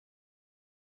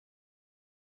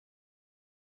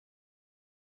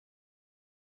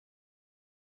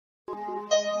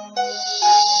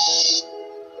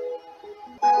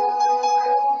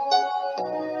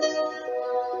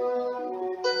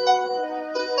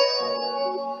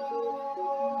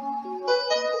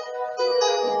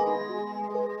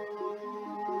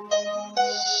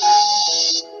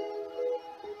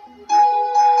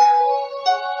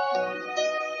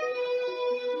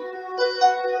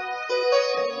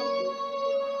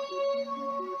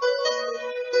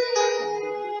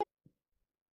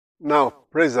Now,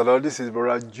 praise the Lord. This is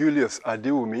Brother Julius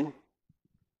Adiwumi.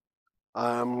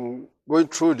 I'm going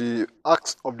through the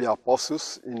Acts of the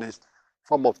Apostles in a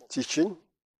form of teaching,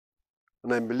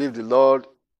 and I believe the Lord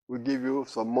will give you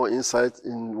some more insight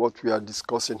in what we are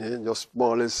discussing here, just more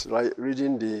or less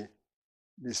reading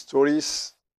the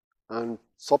stories and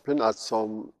stopping at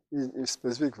some in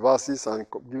specific verses and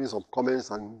giving some comments,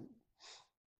 and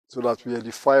so that we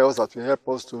edify us, that will help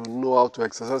us to know how to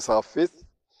exercise our faith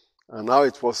and how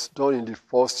it was done in the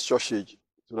first church age,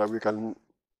 so that we can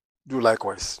do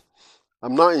likewise.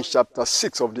 I'm now in chapter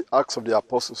 6 of the Acts of the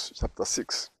Apostles, chapter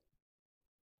 6.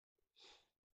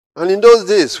 And in those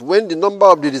days, when the number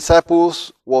of the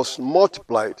disciples was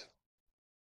multiplied,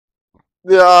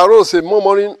 there arose a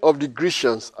murmuring of the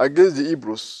Grecians against the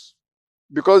Hebrews,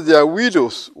 because their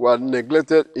widows were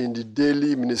neglected in the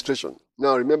daily ministration.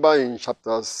 Now remember, in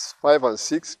chapters 5 and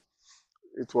 6,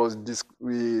 it was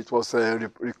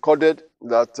recorded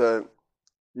that the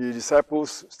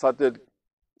disciples started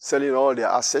selling all their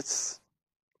assets,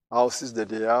 houses that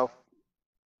they have,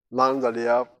 land that they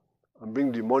have, and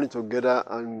bring the money together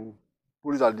and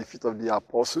put it at the feet of the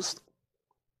apostles,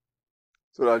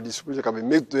 so that distribution can be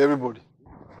made to everybody.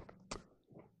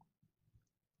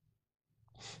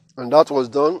 And that was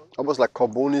done almost like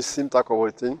communism type of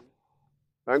a thing.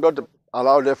 And God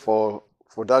allowed it for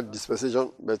that dispensation,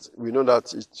 but we know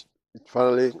that it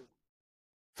finally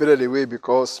faded away,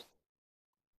 because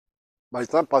by the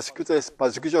time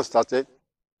persecution started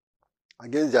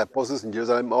against the apostles in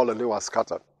Jerusalem, all of them were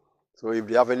scattered. So if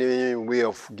they have any way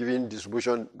of giving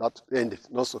distribution, that ended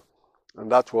also. And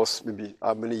that was maybe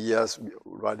how many years we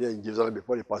were there in Jerusalem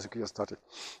before the persecution started.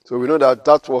 So we know that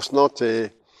that was not a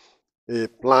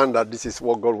plan, that this is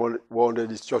what God wanted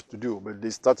this church to do. But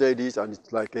they started it, and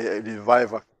it's like a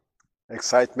revival,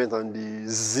 excitement, and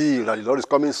the zeal that the Lord is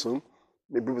coming soon.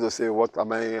 Maybe people will say, what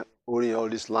am I owning all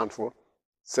this land for?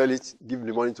 Sell it, give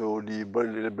the money to the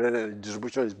brethren, the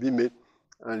distribution is being made,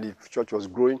 and the church was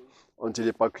growing until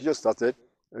the persecution started.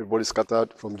 Everybody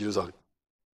scattered from Jerusalem.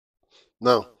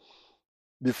 Now,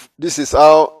 this is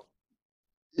how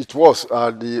it was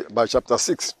by chapter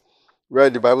 6, where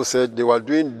the Bible said they were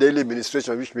doing daily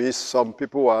ministration, which means some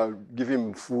people were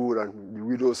giving food, and the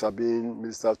widows are being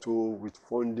ministered to with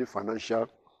funding, financial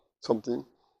something,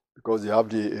 because they have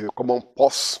the common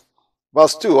purse.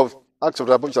 Verse 2 of Acts of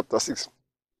the Apostles chapter 6.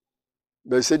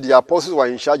 They said the apostles were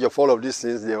in charge of all of these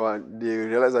things. They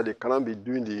realized that they cannot be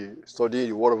studying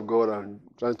the Word of God and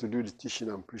trying to do the teaching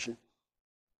and preaching.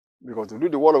 Because to do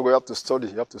the Word of God, you have to study.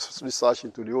 You have to research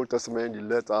into the Old Testament, the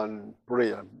letter, and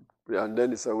pray. And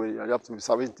then it's a way you have to be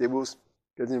serving tables,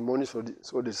 getting money. So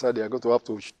they decided they are going to have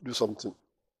to do something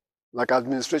like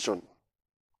administration.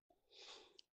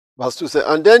 Verse 2 says,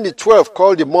 and then the 12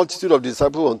 called the multitude of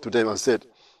disciples unto them and said,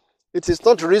 it is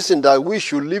not reason that we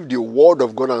should leave the word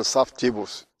of God and serve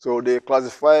tables. So they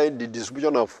classified the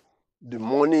distribution of the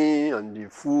money and the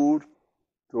food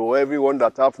to everyone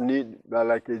that have need,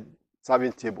 like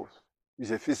serving tables.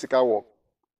 It's a physical work.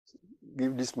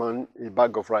 Give this man a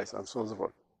bag of rice and so on and so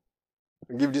forth.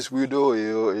 Give this widow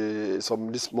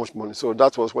this much money. So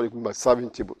that was what it meant by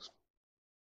serving tables.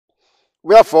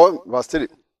 Wherefore, verse 3,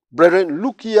 brethren,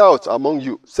 look ye out among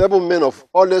you 7 men of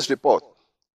honest report,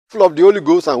 full of the Holy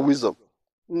Ghost and wisdom,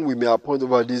 whom we may appoint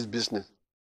over this business.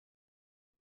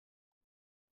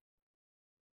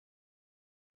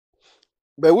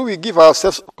 But we will give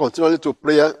ourselves continually to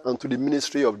prayer and to the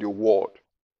ministry of the word.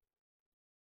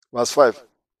 Verse 5.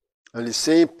 And the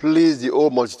saying pleased the whole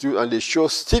multitude, and they showed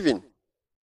Stephen,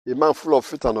 a man full of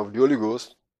faith and of the Holy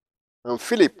Ghost, and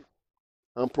Philip,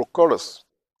 and Prochorus,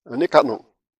 and Nicanor,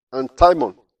 and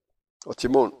Timon,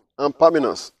 and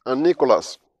Parmenas, and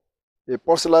Nicholas, a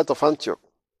proselyte of Antioch,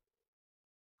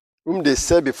 whom they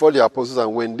set before the apostles,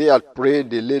 and when they had prayed,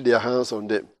 they laid their hands on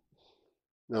them.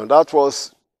 Now that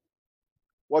was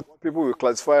what people will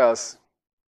classify as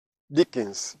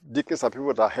deacons. Deacons are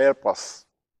people that help us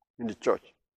in the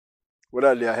church.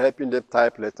 Whether they are helping them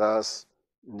type letters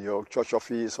in your church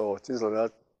office or things like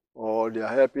that, or they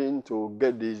are helping to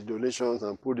get the donations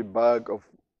and put the bag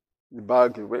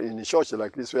in the church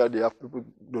like this, where they have people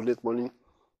donate money.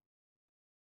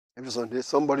 Every Sunday,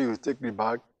 somebody will take the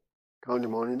bag, count the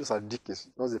money. Those are deacons.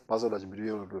 Not the pastor that should be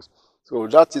doing all of those. So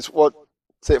that is what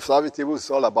service tables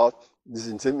is all about. This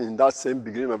is in that same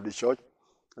beginning of the church.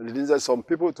 And it needed some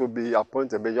people to be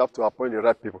appointed, but you have to appoint the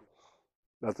right people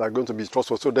that are going to be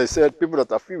trustworthy. So they said people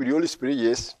that are filled with the Holy Spirit,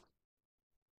 yes,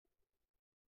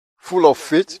 full of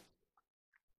faith,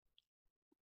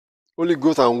 Holy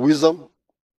Ghost and wisdom,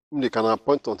 whom they can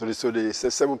appoint unto this. So they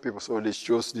said 7 people, so they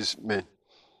chose these men.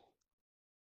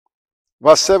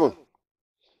 Verse 7.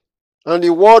 And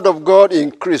the word of God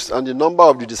increased, and the number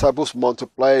of the disciples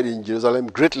multiplied in Jerusalem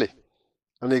greatly.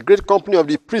 And a great company of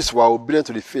the priests were obedient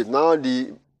to the faith. Now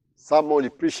the sermon, the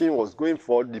preaching was going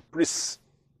for the priests.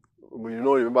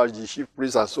 Remember the chief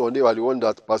priests and so on, they were the ones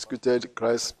that persecuted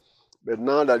Christ. But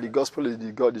now that the gospel is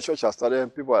the God, the church has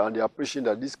started, people and they are preaching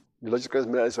that the Lord Jesus Christ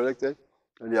is resurrected,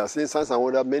 and they are saying signs and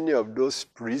wonders. Many of those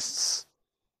priests,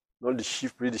 not the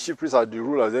chief priests are the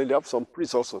rulers, then they have some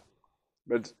priests also.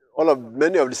 But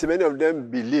many of them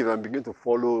believe and begin to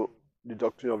follow the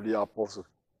doctrine of the apostles.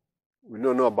 We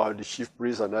don't know about the chief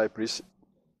priests and high priests.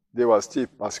 They were still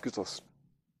persecutors.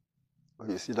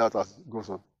 You see that as it goes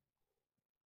on.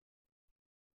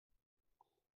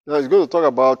 Now it's going to talk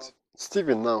about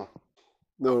Stephen now.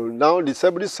 Now the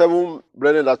 77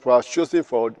 brethren that were chosen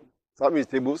for service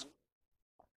tables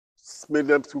made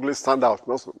them to stand out.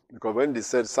 Also, because when they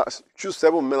said, choose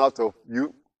 7 men out of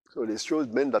you, so they chose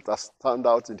men that are stand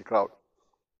out in the crowd.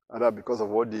 Either because of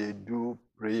what they do,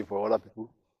 praying for other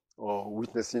people, or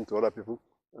witnessing to other people,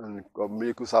 and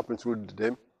miracles happen through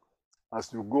them.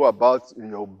 As you go about in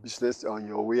your business, on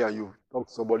your way, and you talk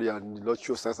to somebody, and the Lord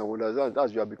shows signs and wonders,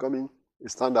 that's you are becoming a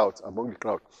standout among the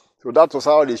crowd. So that was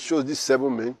how they chose these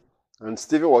 7 men. And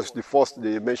Stephen was the first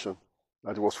they mentioned,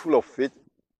 that he was full of faith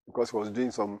because he was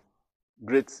doing some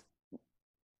great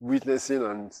witnessing,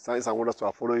 and signs and wonders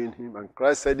were following him. And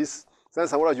Christ said, this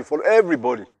signs and wonders you follow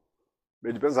everybody. But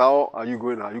it depends how are you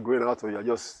going. Are you going out or you are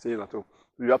just staying at home?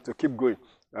 So you have to keep going.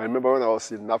 I remember when I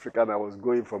was in Africa and I was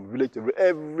going from village to village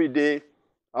every day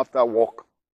after work.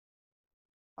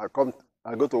 I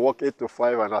go to work 8 to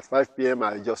 5, and at 5 p.m.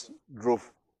 I just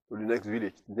drove to the next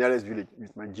village, nearest village,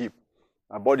 with my jeep.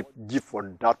 I bought the jeep for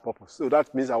that purpose. So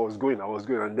that means I was going.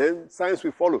 And then signs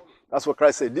will follow. That's what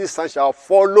Christ said. These signs shall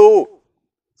follow.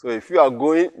 So if you are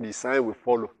going, the sign will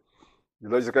follow. The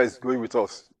Lord Jesus Christ is going with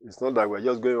us. It's not that we're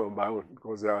just going on by own,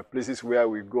 because there are places where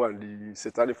we go and the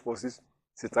satanic forces,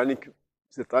 satanic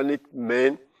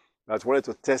men that wanted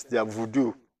to test their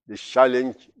voodoo, they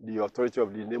challenged the authority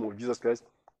of the name of Jesus Christ,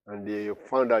 and they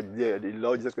found that the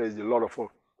Lord Jesus Christ is the Lord of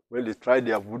all. When they tried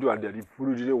their voodoo and the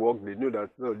voodoo didn't work, they knew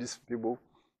that no,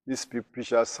 these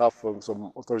preachers have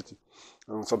some authority.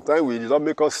 And sometimes we did not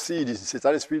make us see the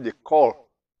satanic spirit they call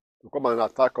to come and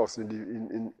attack us.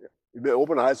 We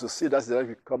open our eyes to see that satanic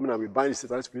spirit coming, and we bind the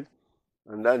satanic spirit.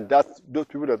 And then those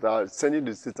people that are sending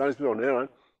the satanic spirit on errand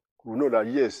will know that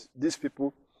yes, these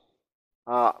people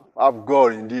have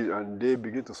God indeed, and they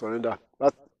begin to surrender.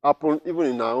 That happened even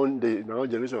in our own day, in our own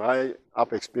generation. I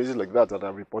have experiences like that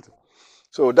I've reported.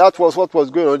 So that was what was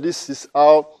going on. This is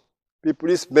how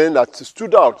these men that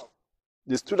stood out,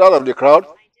 they stood out of the crowd.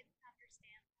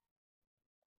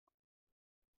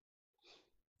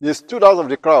 They stood out of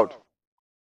the crowd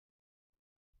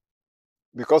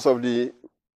because of the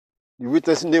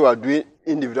witnessing they were doing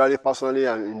individually, personally,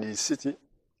 and in the city,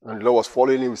 and the Lord was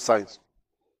following him with signs.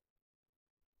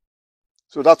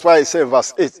 So that's why he said,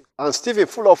 verse 8, and Stephen,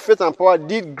 full of faith and power,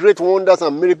 did great wonders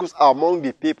and miracles among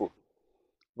the people.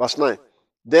 Verse 9,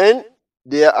 then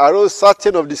there arose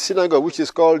certain of the synagogue, which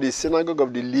is called the synagogue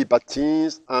of the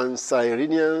Libertines and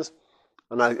Cyrenians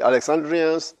and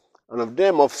Alexandrians, and of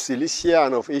them of Cilicia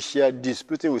and of Asia,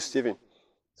 disputing with Stephen.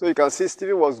 So you can see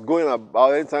Stephen was going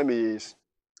about, anytime he is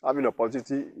having an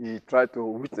opportunity, he tried to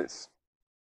witness.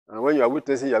 And when you are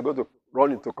witnessing, you are going to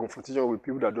run into confrontation with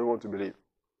people that don't want to believe.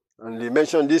 And they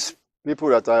mentioned these people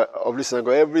that are of this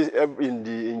synagogue,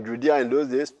 in Judea in those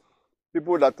days,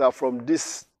 people that are from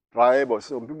this tribe, or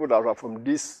some people that are from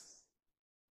this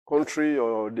country,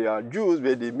 or they are Jews,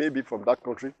 but they may be from that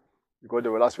country because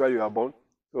that's where you are born.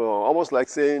 So almost like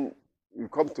saying, you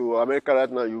come to America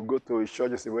right now, you go to a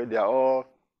church where they are all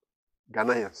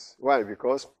Ghanaians. Why?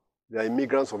 Because they are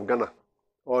immigrants from Ghana.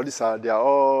 Or they are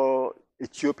all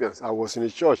Ethiopians. I was in a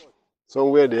church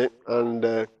somewhere there, and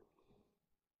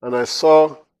I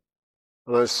saw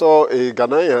a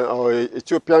Ghanaian or a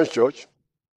Ethiopian church.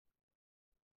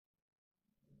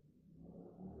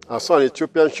 I saw an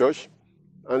Ethiopian church,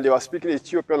 and they were speaking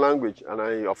Ethiopian language.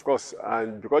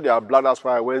 And because they are black, that's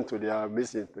why I went to their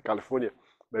mission to California.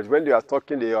 But when they are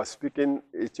talking, they are speaking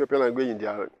Ethiopian language in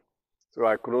their, so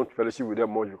I couldn't fellowship with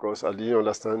them much because I didn't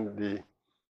understand the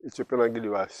Ethiopian language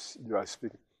they were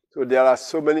speaking. So there are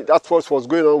so many. That's what was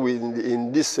going on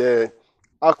in this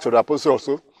Acts of the Apostles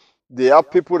also. They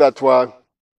have people that were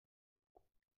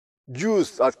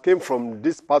Jews that came from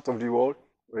this part of the world.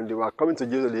 When they were coming to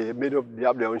Jesus, they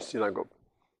have their own synagogue.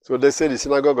 So they say the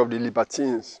synagogue of the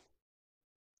Libertines,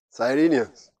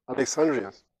 Cyrenians,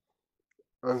 Alexandrians,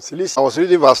 and Cilicia. I was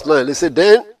reading verse 9. They said,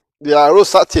 then there arose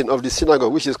certain of the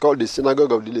synagogue, which is called the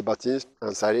synagogue of the Libertines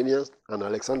and Cyrenians and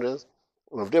Alexandrians,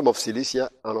 one of them of Cilicia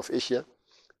and of Asia,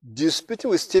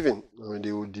 disputing with Stephen. And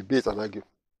they would debate and argue.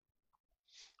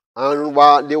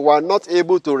 And they were not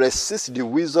able to resist the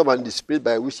wisdom and the spirit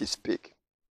by which he spake.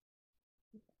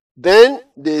 Then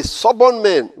the stubborn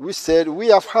men which said, we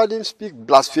have heard him speak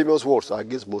blasphemous words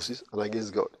against Moses and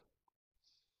against God.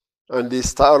 And they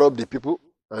stirred up the people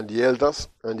and the elders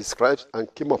and the scribes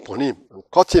and came upon him and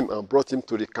caught him and brought him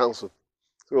to the council.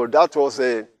 So that was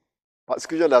a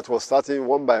persecution that was starting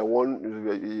one by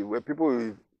one, where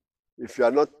people, if you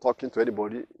are not talking to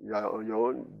anybody, you are on your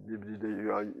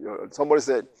own. Somebody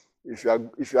said, if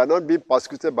you are not being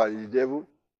persecuted by the devil,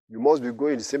 you must be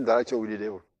going in the same direction with the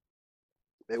devil.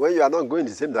 And when you are not going in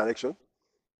the same direction,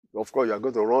 of course you are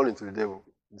going to run into the devil.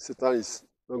 Satan is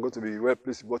not going to be well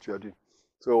pleased with what you are doing.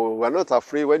 So we are not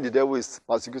afraid when the devil is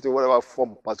persecuting, whatever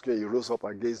form of persecution he rose up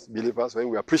against believers, when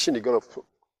we are preaching the God of truth.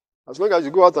 As long as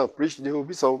you go out and preach, there will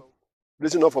be some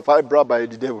raising up of eyebrow by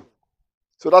the devil.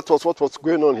 So that was what was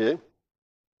going on here.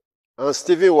 And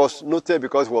Stephen was noted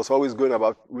because he was always going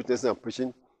about witnessing and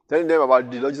preaching, telling them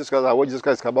about the Lord Jesus Christ and what Jesus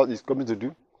Christ is coming to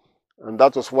do. And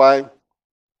that was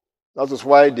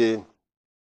why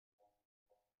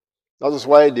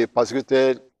they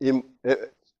persecuted him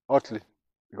hotly,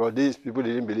 because these people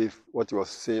didn't believe what he was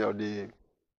saying, or they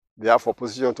have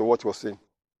opposition to what he was saying.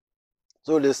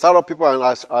 So they started up people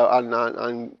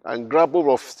and grabbed hold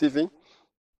of Stephen,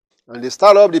 and they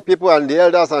started up the people and the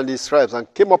elders and the scribes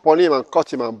and came upon him and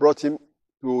caught him and brought him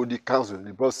to the council.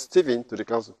 They brought Stephen to the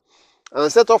council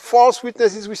and set up false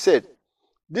witnesses which said,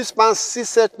 this man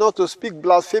ceased not to speak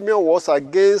blasphemous words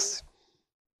against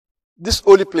this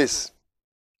holy place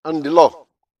and the law.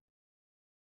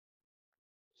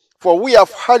 For we have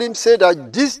heard him say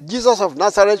that this Jesus of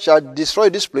Nazareth shall destroy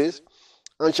this place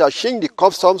and shall change the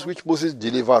customs which Moses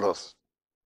delivered us.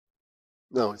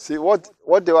 Now, see what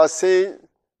they were saying.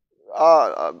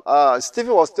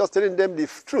 Stephen was just telling them the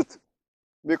truth,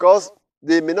 because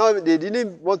they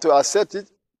didn't want to accept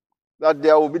it, that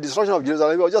there will be destruction of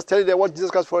Jerusalem. He was just telling them what Jesus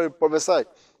Christ prophesied,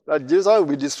 that Jerusalem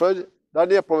will be destroyed.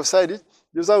 Daniel prophesied it.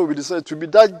 Jerusalem will be destroyed. It will be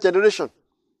that generation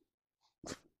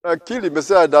and kill the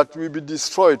Messiah that will be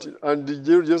destroyed, and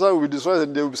Jerusalem will be destroyed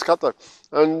and they will be scattered.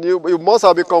 And you must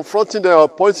have been confronting them or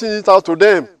pointing it out to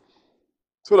them,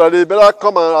 so that they better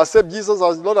come and accept Jesus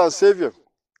as Lord and Savior.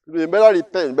 They better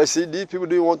repent. But see, these people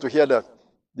didn't want to hear that.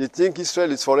 They think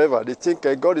Israel is forever. They think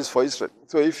God is for Israel.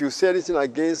 So if you say anything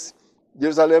against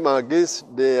Jerusalem and against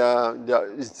it's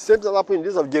the same thing happened in the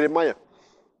days of Jeremiah.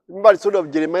 Remember the story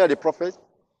of Jeremiah the prophet?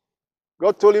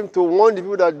 God told him to warn the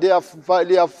people that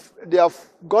they have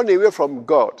gone away from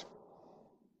God.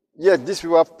 Yet these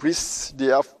people have priests, they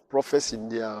have prophets in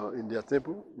their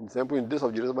temple, in the days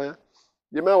of Jeremiah.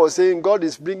 Jeremiah was saying God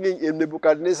is bringing a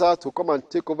Nebuchadnezzar to come and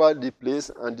take over the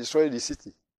place and destroy the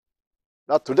city.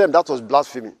 That to them, that was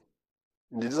blasphemy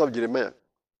in the days of Jeremiah.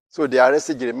 So they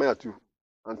arrested Jeremiah too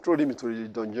and threw him into the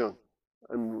dungeon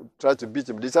and tried to beat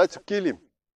him. They tried to kill him.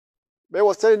 But he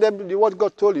was telling them what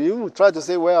God told him. He even tried to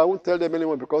say, well, I won't tell them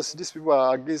anymore because these people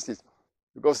are against it.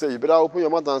 Because you better open your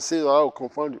mouth and say, or I will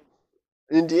confound you.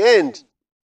 In the end,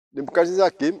 Nebuchadnezzar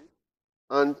came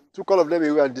and took all of them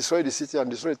away and destroyed the city and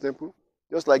destroyed the temple,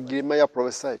 just like Jeremiah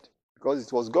prophesied. Because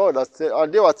it was God that said,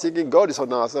 and they were thinking, God is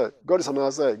on our side. God is on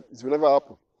our side. It will never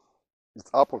happen. It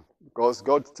happened. Because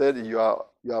God said, you are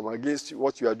against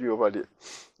what you are doing over there.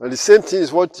 And the same thing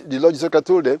is what the Lord Jesus Christ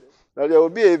told them, that there will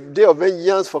be a day of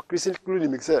vengeance for Christians,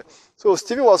 including himself. So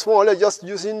Stephen was more or less just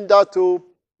using that to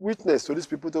witness to these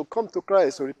people to come to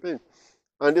Christ, to repent.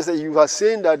 And they said, you are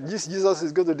saying that this Jesus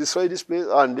is going to destroy this place,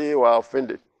 and they were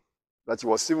offended. That he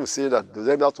was even saying that to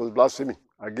them that was blasphemy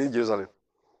against Jerusalem.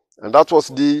 And that was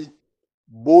the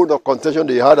bone of contention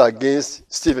they had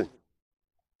against Stephen.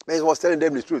 And he was telling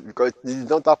them the truth, because it did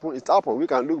not happen. It happened. We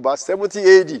can look back 70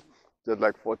 AD, just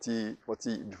like 40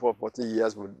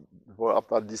 years before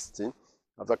after this thing,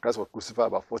 after Christ was crucified,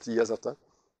 about 40 years after,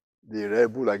 they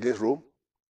rebelled against Rome,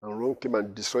 and Rome came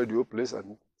and destroyed the whole place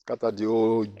and scattered the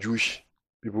whole Jewish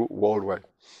people worldwide.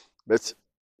 But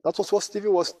that was what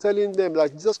Stephen was telling them,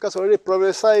 like Jesus Christ already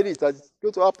prophesied it, that it's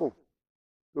going to happen,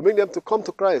 to make them to come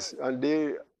to Christ. And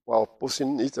they were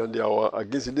opposing it and they were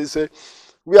against it. They said,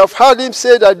 we have heard him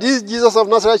say that this Jesus of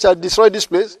Nazareth shall destroy this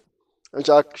place and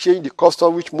shall change the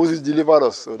custom which Moses delivered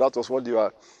us. So that was what they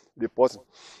were reporting.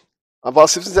 And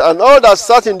verse 15 says, and all that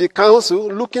sat in the council,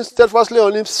 looking steadfastly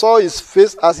on him, saw his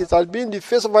face as it had been the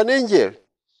face of an angel.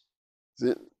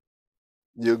 See,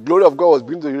 the glory of God was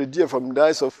being revealed from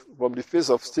the face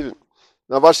of Stephen.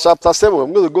 Now verse chapter 7,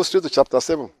 I'm going to go straight to chapter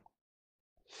 7.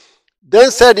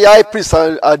 Then said the high priest,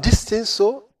 are these things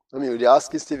so? I mean, they're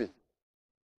asking Stephen,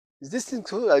 is this thing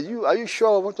so? Are you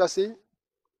sure of what you're saying?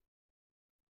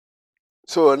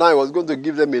 So now I was going to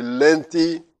give them a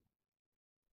lengthy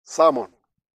sermon.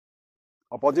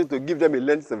 Opportunity to give them a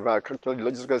lengthy sermon. Actually, the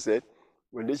logical said,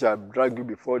 when they shall drag you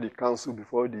before the council,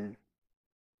 before the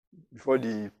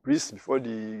priest, before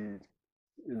the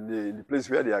place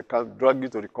where they can drag you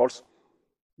to the courts,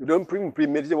 you don't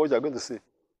premeditate what you're going to say.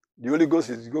 The Holy Ghost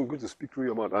is going to speak through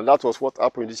your mouth. And that was what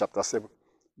happened in this chapter 7.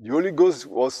 The Holy Ghost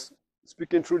was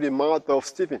speaking through the mouth of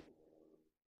Stephen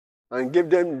and gave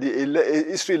them a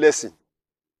history lesson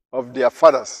of their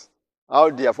fathers, how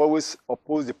they have always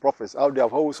opposed the prophets, how they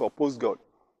have always opposed God.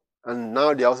 And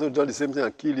now they also done the same thing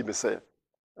and killed the Messiah.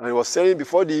 And he was saying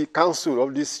before the council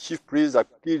of these chief priests that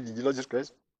killed the Jesus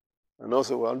Christ, and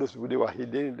also all those people, they were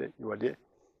hidden, they were there.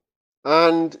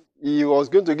 And he was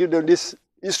going to give them this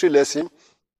history lesson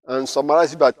and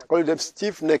summarize it by calling them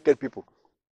stiff-necked people.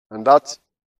 And that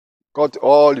got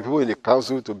all the people in the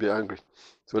council to be angry.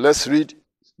 So let's read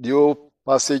the whole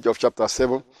passage of chapter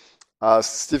 7 as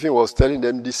Stephen was telling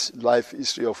them this life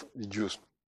history of the Jews.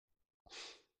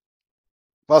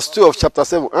 Verse 2 of chapter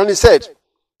 7. And he said,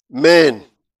 men,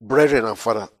 brethren, and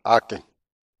father, hearken.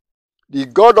 The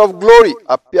God of glory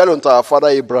appeared unto our father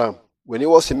Abraham when he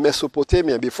was in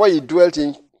Mesopotamia, before he dwelt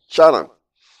in Chanaan,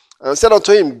 and said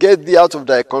unto him, get thee out of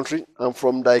thy country and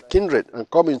from thy kindred, and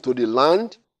come into the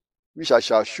land which I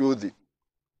shall show thee.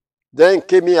 Then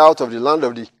came he out of the land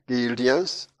of the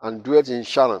Chaldeans, and dwelt in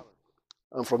Chanaan.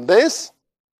 And from thence,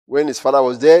 when his father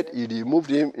was dead, he removed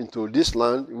him into this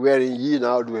land wherein ye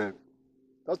now dwell.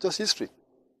 That was history.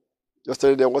 Just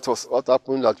telling them what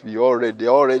happened that they all read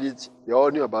it, they all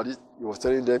knew about it. He was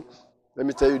telling them, let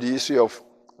me tell you the history of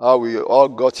how we all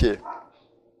got here.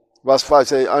 Verse 5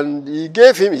 says, and he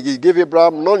gave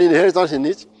Abraham none inheritance in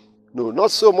it, no, not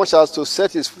so much as to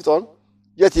set his foot on,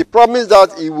 yet he promised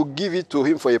that he would give it to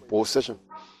him for a possession,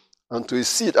 and to his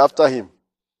seed after him,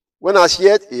 when as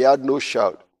yet he had no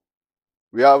child.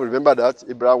 We have remember that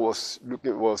Abraham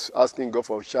was asking God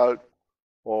for a child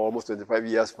for almost 25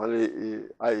 years. Finally,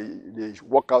 they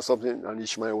worked out something, and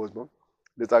Ishmael was born.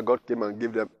 Later, God came and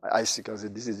gave them Isaac and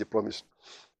said, this is the promise.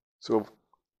 So,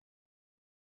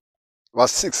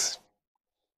 verse 6.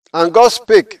 And God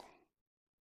spake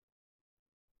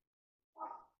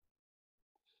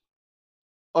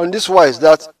on this wise,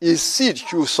 that his seed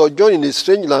should sojourn in a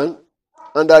strange land,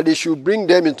 and that they should bring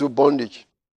them into bondage,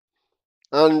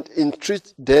 and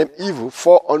entreat them evil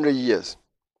 400 years.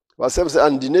 Verse 7 says,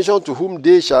 and the nation to whom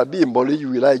they shall be in bondage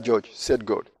will I judge, said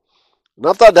God. And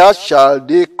after that shall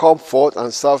they come forth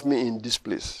and serve me in this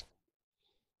place.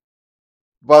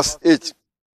 Verse 8.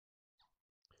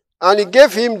 And he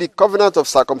gave him the covenant of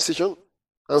circumcision.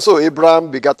 And so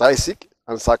Abraham begat Isaac,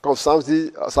 and circumcised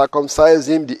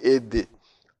him the 8th day.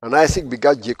 And Isaac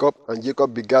begat Jacob, and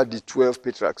Jacob begat the 12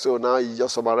 patriarchs. So now he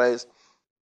just summarized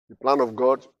the plan of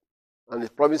God and the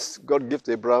promise God gave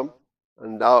to Abraham.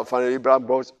 And now finally Abraham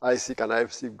brought Isaac, and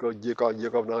Isaac got Jacob, and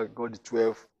Jacob now got the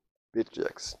 12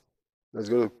 patriarchs. Let's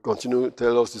go to continue to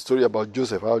tell us the story about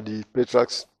Joseph, how the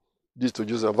patriarchs did to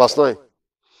Joseph. Verse 9.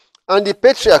 And the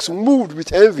patriarchs, moved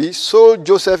with envy, sold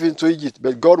Joseph into Egypt,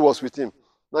 but God was with him.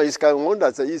 Now he's kind of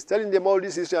wonder, so he's telling them all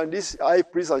this history, and this high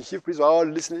priest and chief priest were all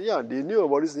listening. Yeah, they knew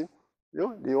about this thing. You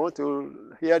know, they want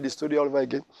to hear the story all over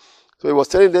again. So he was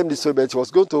telling them this story, but he was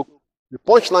going to, the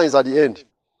punchline is at the end.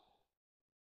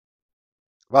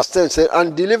 Verse 10 said,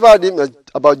 and delivered him,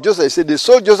 about Joseph, he said, they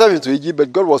sold Joseph into Egypt,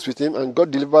 but God was with him, and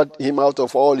God delivered him out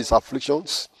of all his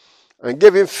afflictions, and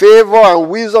gave him favor and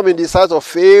wisdom in the sight of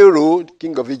Pharaoh,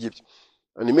 king of Egypt.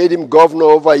 And he made him governor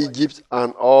over Egypt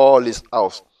and all his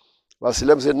house. Verse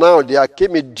 11 said, now there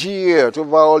came a dearth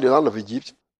over all the land of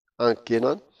Egypt and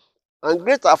Canaan, and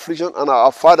great affliction on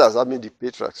our fathers, I mean the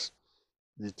patriarchs,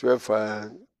 the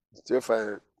 12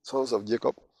 sons of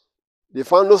Jacob. They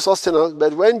found no sustenance,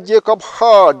 but when Jacob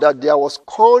heard that there was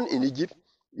corn in Egypt,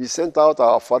 he sent out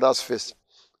our fathers first.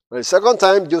 And the second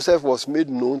time, Joseph was made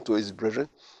known to his brethren,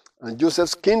 and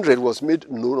Joseph's kindred was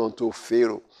made known unto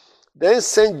Pharaoh. Then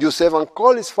sent Joseph and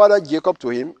called his father Jacob to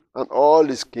him, and all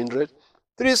his kindred,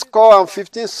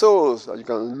 70 souls. And you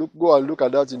can go and look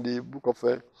at that in the book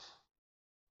of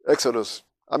Exodus.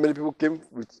 How many people came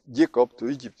with Jacob to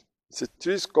Egypt? It's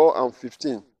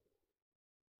 70.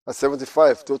 That's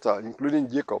 75 total, including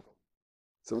Jacob.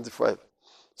 75.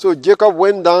 So Jacob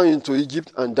went down into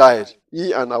Egypt and died,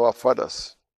 he and our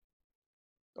fathers.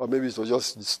 Or maybe it was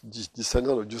just the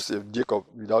descendant of Joseph, Jacob.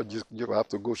 Without Jacob, I have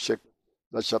to go check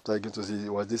that chapter again to see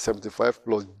was this 75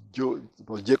 plus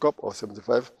Jacob or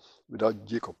 75 without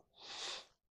Jacob.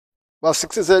 Verse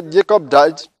 16 said Jacob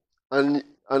died, and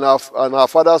our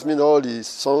fathers, mean all the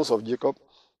sons of Jacob,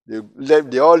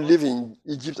 they all live in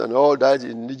Egypt and all died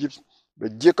in Egypt.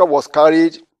 But Jacob was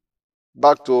carried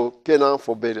back to Canaan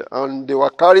for burial, and they were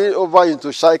carried over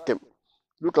into Shechem.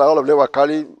 Look like all of them were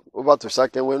carried over to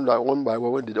Shechem one by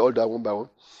one, when they all died one by one.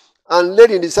 And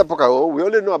laid in the sepulchre. We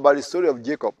only know about the story of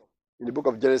Jacob in the book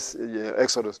of Genesis,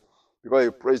 Exodus,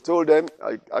 because he told them,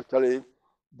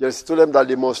 Genesis told them that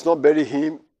they must not bury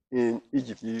him in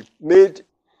Egypt.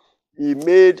 He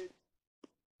made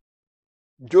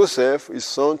Joseph, his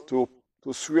son, to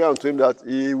swear unto him that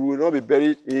he will not be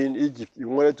buried in Egypt. He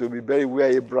wanted to be buried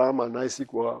where Abraham and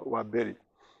Isaac were buried.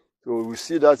 So we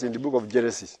see that in the book of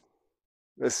Genesis.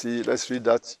 Let's read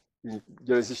that in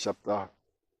Genesis chapter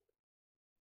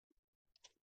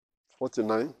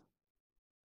 49.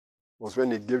 Was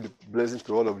when he gave the blessing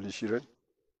to all of the children.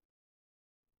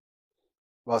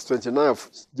 Verse 29 of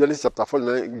Genesis chapter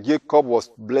 49, Jacob was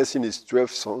blessing his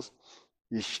 12 sons.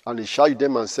 And he charged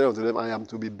them and said unto them, I am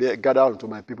to be gathered unto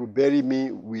my people, bury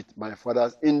me with my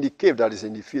fathers in the cave that is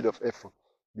in the field of Ephron.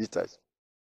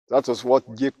 That was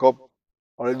what Jacob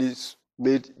already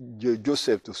made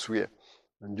Joseph to swear.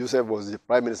 And Joseph was the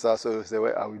prime minister, so he said,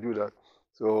 well, I will do that.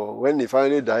 So when he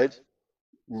finally died,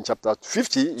 in chapter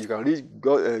 50, you can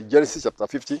read Genesis chapter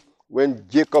 50, when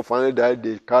Jacob finally died,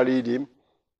 they carried him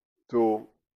to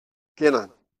Canaan.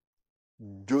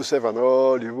 Joseph and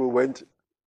all the people went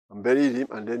and buried him,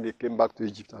 and then they came back to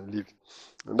Egypt and lived.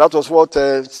 And that was what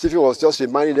Stephen was just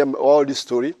reminding them all this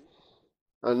story.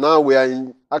 And now we are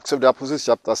in Acts of the Apostles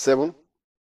chapter 7.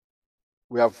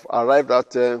 We have arrived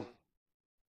at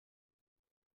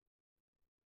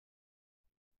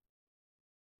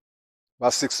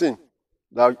verse 16.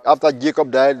 Now, after Jacob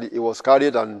died, he was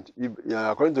carried, and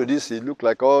according to this, it looked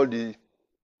like all the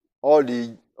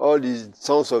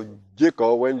sons of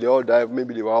Jacob, when they all died,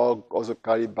 maybe they were all also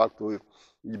carried back to Egypt.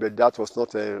 But that was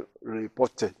not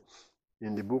reported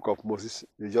in the book of Moses.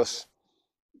 They just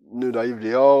knew that if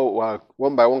they all were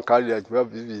one by one carried, their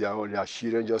 12, their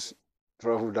children just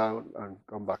travel down and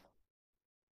come back.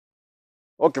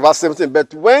 Okay, verse 17.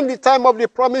 But when the time of the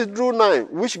promise drew nigh,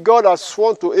 which God had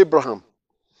sworn to Abraham,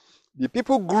 the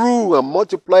people grew and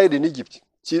multiplied in Egypt,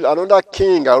 till another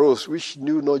king arose, which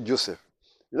knew not Joseph.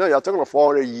 You know, you are talking of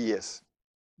 400 years.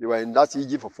 They were in that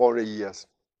Egypt for 400 years.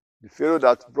 The Pharaoh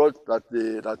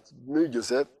that knew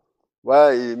Joseph,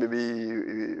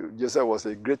 maybe Joseph was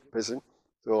a great person.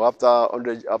 So after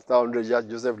 100 years,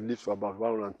 Joseph lived for about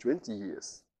 120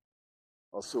 years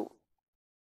or so,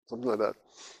 something like that.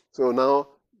 So now,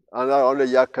 another 100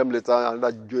 years came later,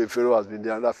 another Pharaoh has been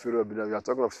there, another Pharaoh has been there. We are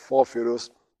talking of 4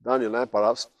 pharaohs down the line,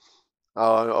 perhaps,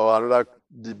 or another,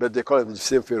 but they call it the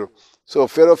same Pharaoh. So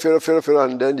Pharaoh,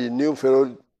 and then the new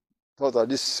Pharaoh thought that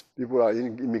these people are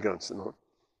immigrants. You know,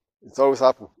 it's always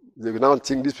happened. They now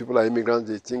think these people are immigrants.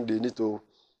 They think they need to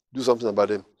do something about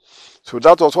them. So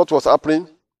that was what was happening.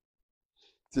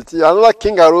 Another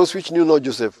king arose which knew not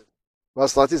Joseph.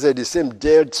 Verse 19 said, the same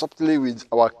dealt subtly with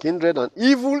our kindred and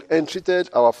evil entreated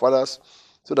our fathers,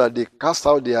 so that they cast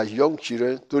out their young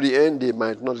children to the end they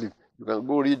might not live. You can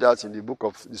go read that in the book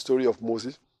of the story of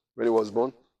Moses when he was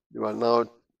born. They were now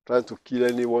trying to kill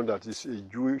anyone that is a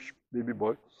Jewish baby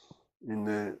boy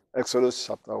in Exodus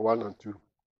chapter 1 and 2.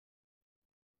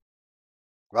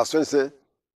 Verse 20 says,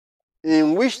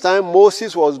 in which time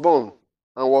Moses was born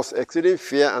and was exceeding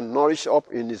fair and nourished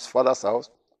up in his father's house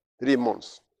 3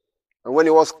 months. And when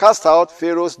he was cast out,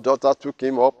 Pharaoh's daughter took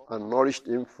him up and nourished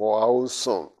him for her own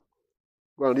son.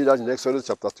 Go and read that in Exodus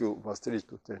chapter 2, verse 3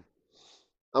 to 10.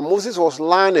 And Moses was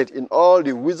learned in all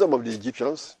the wisdom of the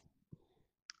Egyptians,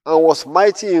 and was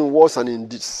mighty in words and in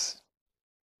deeds.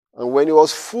 And when he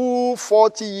was full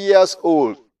 40 years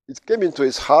old, it came into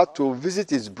his heart to visit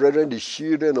his brethren, the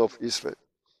children of Israel.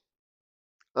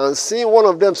 And seeing one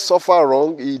of them suffer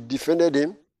wrong, he defended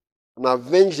him and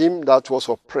avenged him that was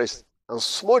oppressed, and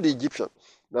smote the Egyptian.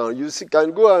 Now, you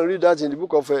can go and read that in the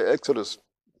book of Exodus.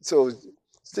 So,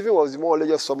 Stephen was more or less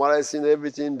just summarizing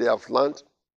everything they have learned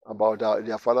about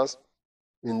their fathers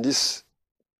in this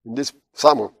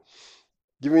sermon,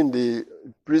 giving the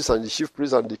priest and the chief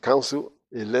priest and the council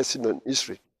a lesson on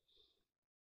history.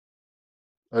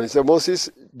 And he said Moses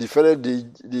defended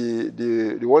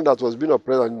the one that was being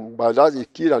oppressed, and by that he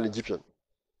killed an Egyptian.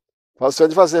 Verse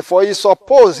 25 says, for he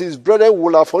supposed his brethren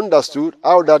would have understood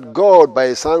how that God by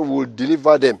his hand would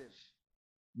deliver them.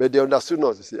 But they understood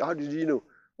not. They said, how did you know?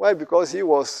 Why? Because he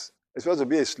was supposed to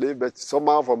be a slave, but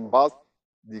somehow from birth,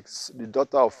 the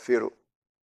daughter of Pharaoh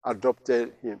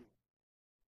adopted him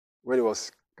when he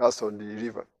was cast on the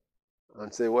river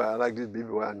and said, well, I like this baby,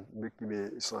 and make him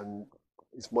a son.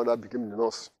 His mother became the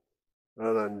nurse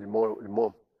rather than the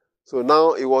mom. So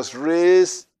now he was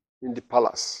raised in the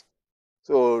palace.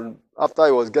 So after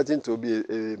he was getting to be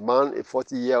a man, a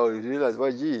 40-year-old, he realized,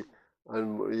 well, gee,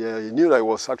 and he knew that he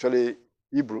was actually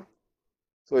Hebrew.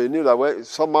 So he knew that, well,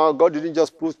 somehow God didn't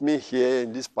just put me here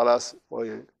in this palace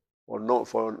for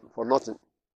nothing.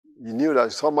 He knew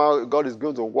that somehow God is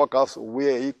going to work out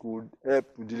where he could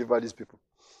help to deliver these people.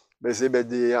 But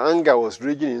the anger was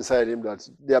raging inside him that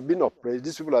they have been oppressed.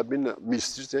 These people have been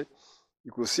mistreated.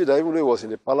 You could see that even though he was in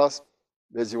the palace,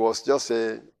 but he was just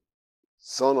a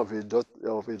son of a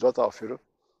daughter of Pharaoh,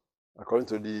 according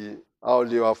to how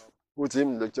they have put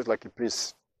him just like a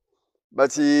prince.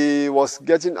 But he was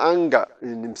getting anger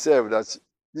in himself that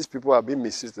these people have been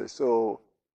mistreated. So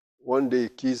one day he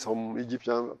killed some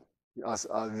Egyptian as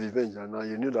revenge,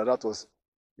 and he knew that was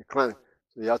a crime,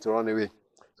 so he had to run away.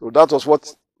 So that was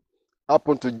what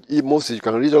happened to Moses. You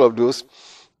can read all of those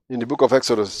in the book of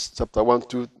Exodus, chapter 1,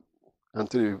 2, and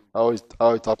 3, how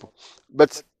it happened.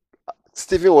 But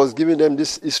Stephen was giving them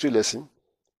this history lesson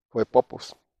for a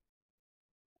purpose.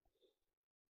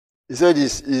 He said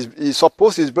he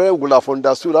supposed his brethren would have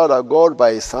understood how that God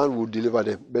by his hand would deliver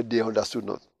them, but they understood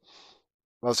not.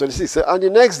 Verse 26 said, and the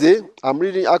next day, I'm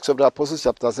reading Acts of the Apostles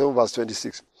chapter 7, verse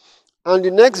 26. And the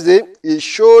next day, he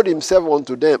showed himself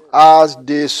unto them as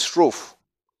they strove,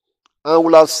 and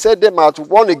will have set them at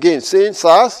one again, saying,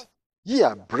 sirs, ye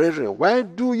are brethren, why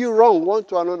do you wrong one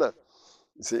to another?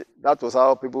 You see, that was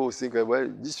how people would think, well,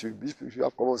 these people should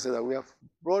have common sense that we have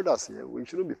brothers here. We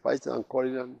shouldn't be fighting and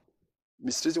quarreling and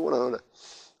mistreating one another.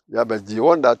 Yeah, but the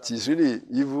one that is really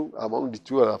evil among the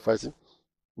two that are fighting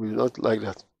will not like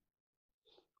that.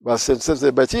 Verse 7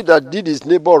 says, but he that did his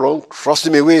neighbor wrong, thrust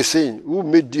him away, saying, who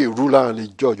made thee a ruler and a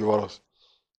judge over us?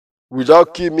 Wilt thou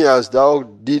kill me as thou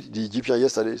did the Egyptian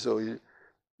yesterday? So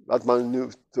that man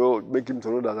knew to make him to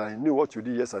know that I knew what you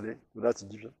did yesterday to that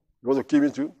Egyptian. You want to kill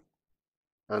me too?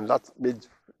 And that made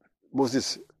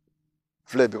Moses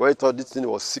fled because he thought this thing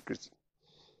was secret.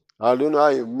 I don't know how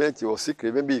he meant it was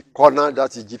secret. Maybe he cornered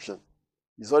that Egyptian.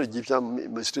 He saw the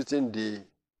Egyptian mistreating the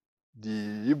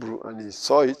Hebrew, and he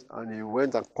saw it, and he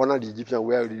went and cornered the Egyptian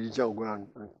where the Egyptian would go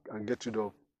and get rid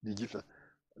of the Egyptian.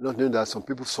 Not knowing that some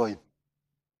people saw him,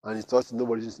 and he thought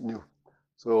nobody knew.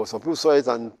 So some people saw it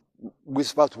and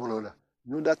whispered to one another,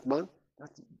 you know that man?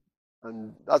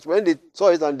 And that's when they saw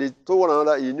it and they told one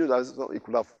another, he knew that it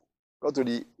could have got to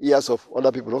the ears of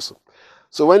other people also.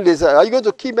 So when they said, are you going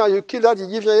to kill me? You killed that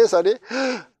Egyptian yesterday?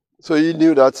 So he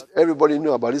knew that everybody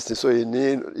knew about this thing. So he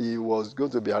knew he was going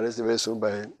to be arrested very soon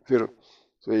by Pharaoh.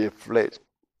 So he fled.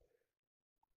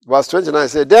 Verse 29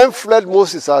 said, then fled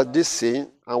Moses at this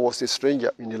saying and was a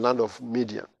stranger in the land of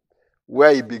Midian,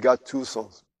 where he begat 2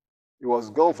 sons. He was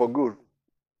gone for good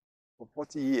for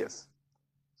 40 years.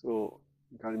 So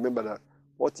you can remember that.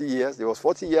 40 years. It was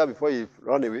 40 years before he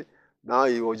ran away. Now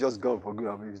he was just gone for good.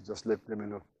 I mean, he just left them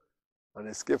alone and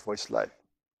escaped for his life.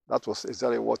 That was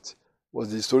exactly what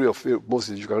was the story of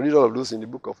Moses. You can read all of those in the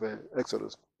book of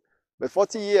Exodus. But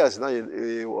 40 years, now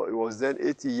it was then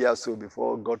 80 years so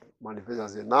before God manifested and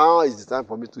said, now is the time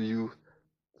for me to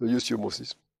use you,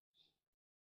 Moses.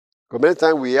 Because many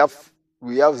times we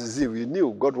have zeal. We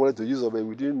knew God wanted to use us, but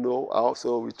we didn't know how,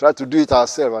 so we tried to do it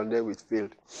ourselves, and then we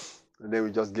failed. And then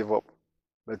we just gave up.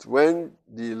 But when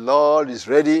the Lord is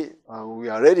ready, and we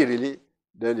are ready really,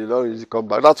 then the Lord will come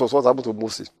back. That was what happened to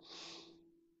Moses.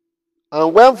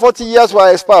 And when 40 years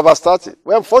were expired, verse 30,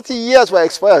 when 40 years were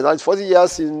expired, and 40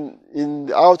 years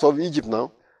in out of Egypt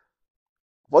now,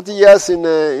 40 years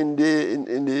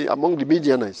among the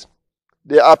Midianites,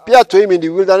 they appeared to him in the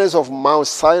wilderness of Mount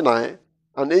Sinai,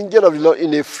 an angel of the Lord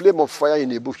in a flame of fire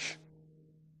in a bush.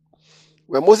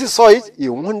 When Moses saw it, he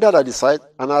wondered at the sight,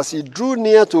 and as he drew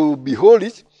near to behold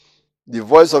it, the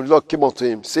voice of the Lord came unto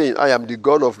him, saying, I am the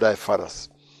God of thy fathers,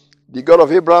 the God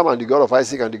of Abraham, and the God of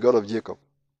Isaac, and the God of Jacob.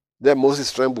 Then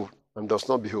Moses trembled, and does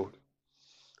not behold.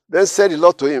 Then said the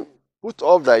Lord to him, put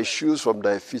off thy shoes from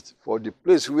thy feet, for the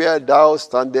place where thou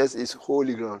standest is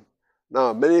holy ground.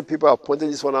 Now, many people have pointed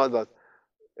this one out, that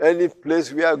any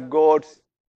place where God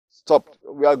stopped,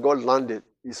 where God landed,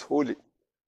 is holy.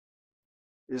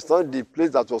 It's not the place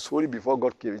that was holy before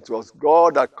God came. It was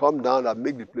God that come down and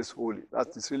make the place holy. That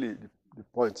is really the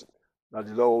point that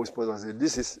the Lord always points and says,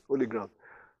 this is holy ground.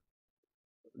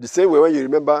 The same way when you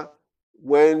remember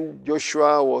when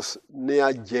Joshua was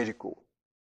near Jericho,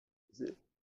 see?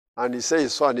 And he said he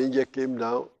saw an angel came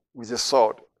down with a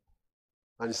sword.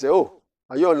 And he said, oh,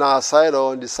 are you on our side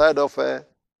or on the side of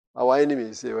our enemy?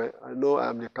 He said, well, I know I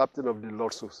am the captain of the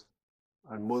Lord's host.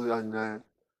 And Moses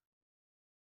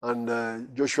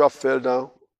and Joshua fell down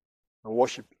and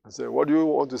worshipped and said, what do you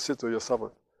want to say to your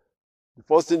servant? The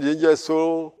first thing the angel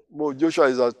told Joshua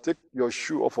is that take your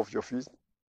shoe off of your feet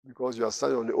because you are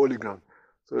standing on the holy ground.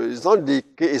 So it's not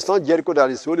Jericho that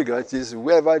is holy ground, it is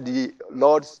wherever the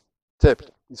Lord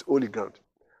stepped is holy ground.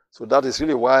 So that is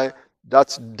really why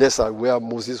that desert where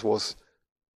Moses was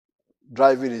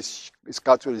driving his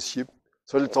cattle, his sheep,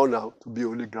 suddenly turned out to be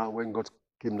holy ground when God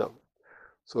came down.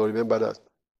 So remember that.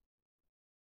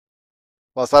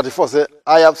 Verse 34 says,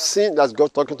 I have seen, that's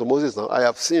God talking to Moses now, I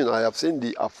have seen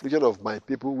the affliction of my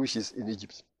people which is in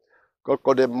Egypt. God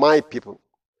called them my people.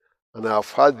 And I have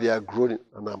heard their groaning,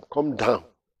 and I am come down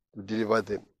to deliver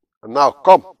them. And now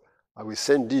come, I will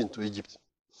send thee into Egypt.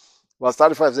 Verse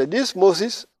 35 says, this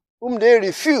Moses, whom they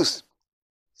refused,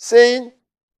 saying,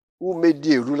 who made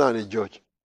thee a ruler and a judge?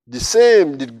 The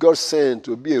same did God send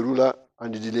to be a ruler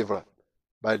and a deliverer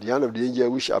by the hand of the angel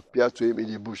which appeared to him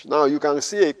in the bush. Now you can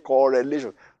see a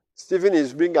correlation. Stephen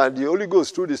is bringing, and the Holy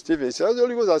Ghost through the Stephen. He says the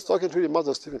Holy Ghost is talking through the mouth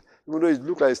of Stephen, even though it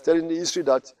looked like he's telling the history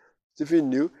that Stephen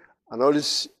knew. And all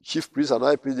these chief priests and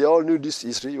high priests, they all knew this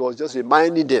history. He was just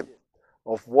reminding them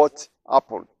of what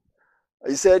happened.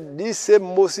 He said, this same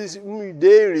Moses,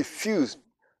 they refused.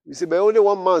 You see, but only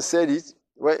one man said it.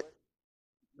 Well,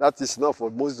 that is enough for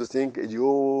Moses to think the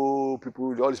whole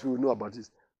people, all these people know about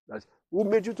this. That who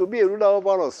made you to be a ruler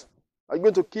over us? Are you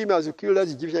going to kill me as you killed that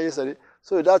Egyptian yesterday?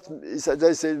 So that means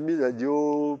that the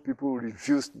whole people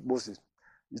refused Moses.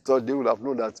 He thought they would have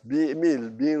known that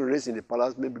being raised in the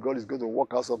palace, maybe God is going to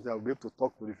work out something. I'll be able to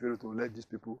talk to the Pharaoh to let these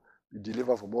people be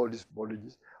delivered from all these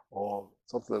bondages or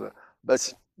something like that.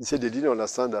 But he said they didn't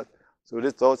understand that. So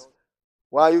they thought,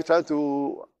 why are you trying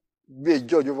to be a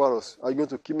judge over us? Are you going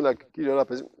to kill me like kill the other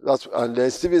person? And then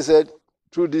Stephen said,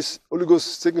 through this, Holy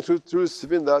Ghost taking through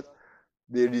Stephen, that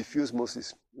they refused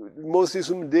Moses. Moses,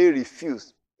 whom they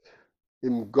refused,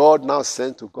 him God now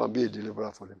sent to come and be a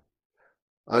deliverer for them.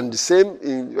 And the same,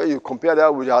 when you compare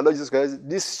that with our Lord Jesus Christ,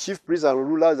 these chief priests and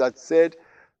rulers that said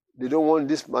they don't want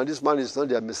this man is not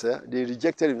their Messiah, they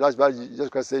rejected him. That's why Jesus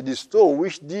Christ said, the stone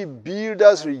which the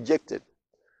builders rejected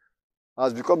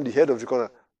has become the head of the corner.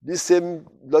 This same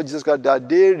Lord Jesus Christ that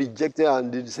they rejected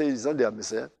and they say he's not their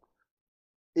Messiah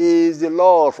is the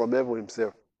Lord from heaven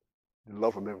himself. The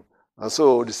Lord from heaven. And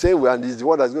so the same way, and he's the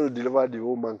one that's going to deliver the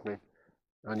whole mankind.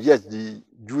 And yet the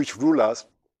Jewish rulers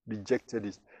rejected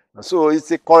it. And so it's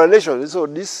a correlation. So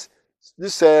this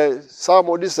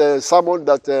sermon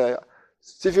that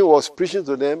Stephen was preaching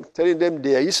to them, telling them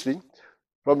their history,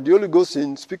 from the Holy Ghost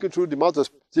in speaking through the mouth of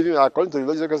Stephen, according to the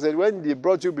Lord Jesus said, when they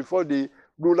brought you before the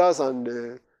rulers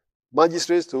and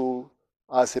magistrates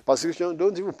as a persecution,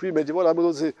 don't even premeditate. What I'm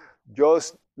going to say,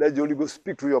 just let the Holy Ghost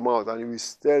speak through your mouth, and he will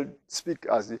speak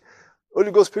as the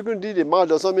Holy Ghost speaking through the mouth.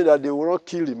 Does not mean that they will not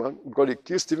kill the man, because they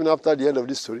killed Stephen after the end of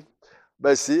this story.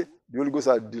 But see, the Holy Ghost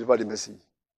has delivered the message.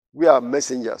 We are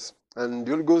messengers, and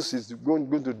the Holy Ghost is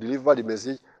going to deliver the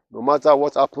message. No matter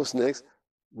what happens next,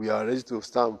 we are ready to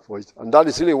stand for it. And that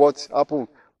is really what happened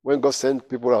when God sent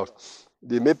people out.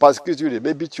 They may persecute you, they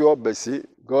may beat you up, but see,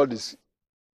 God is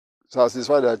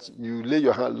satisfied that you lay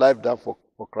your life down for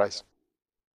Christ.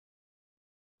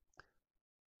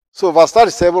 So verse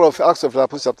 37 of Acts of the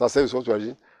Apostles chapter 7 is what we are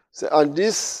reading. And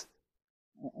this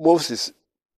Moses,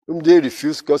 whom they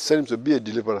refused, God sent him to be a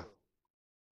deliverer.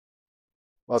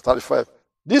 Verse 35.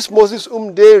 This Moses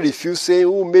whom they refused, saying,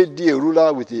 who made thee a ruler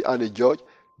and a judge,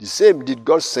 the same did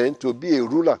God send to be a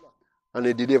ruler and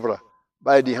a deliverer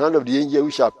by the hand of the angel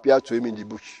which appeared to him in the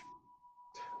bush.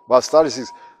 Verse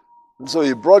 36. So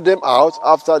he brought them out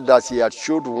after that he had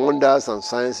showed wonders and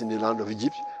signs in the land of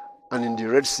Egypt and in the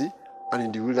Red Sea and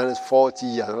in the wilderness 40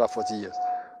 years, another 40 years.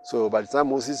 So by the time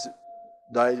Moses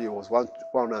died, it was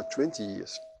 120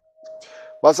 years.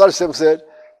 Verse 37 said,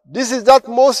 this is that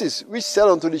Moses which said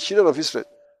unto the children of Israel,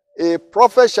 a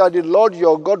prophet shall the Lord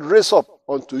your God raise up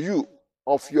unto you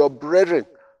of your brethren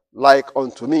like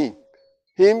unto me.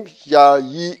 Him shall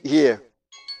ye hear.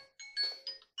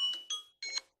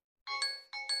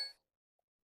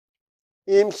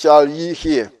 Him shall ye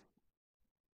hear.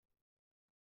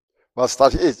 Verse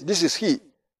 38. This is he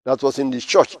that was in the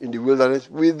church in the wilderness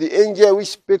with the angel which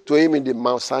spake to him in the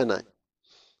Mount Sinai,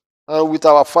 and with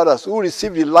our fathers who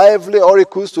received the lively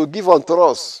oracles to give unto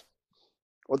us.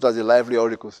 What are the lively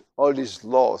oracles? All these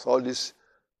laws, all these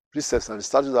precepts and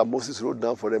statutes that Moses wrote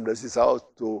down for them. This is how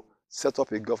to set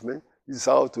up a government. This is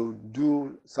how to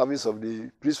do service of the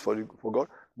priest for God.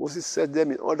 Moses set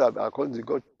them in order according to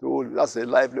God. That's a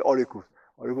lively oracle.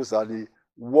 Oracles are the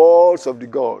words of the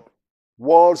God.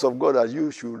 Words of God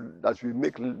that will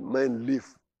make men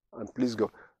live and please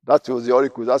God. That was the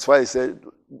oracle. That's why he said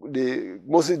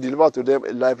Moses delivered to them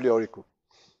a lively oracle.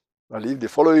 And if they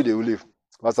follow you, they will live.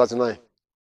 Verse 39.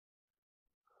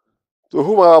 To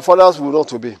whom our fathers will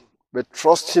not obey, but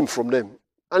trust him from them.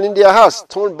 And in their hearts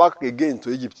turn back again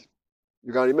to Egypt.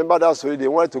 You can remember that story. They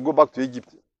wanted to go back to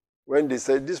Egypt. When they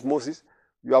said, this Moses,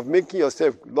 you have making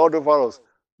yourself Lord over us.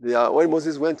 When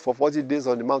Moses went for 40 days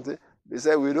on the mountain, they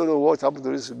said, we don't know what happened to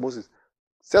this Moses.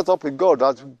 Set up a God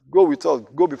that will go with us,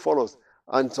 go before us.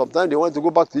 And sometimes they wanted to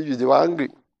go back to Egypt. They were angry.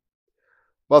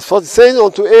 But for saying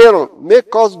unto Aaron,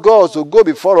 make us gods to go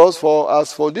before us, for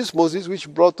as for this Moses which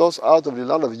brought us out of the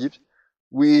land of Egypt,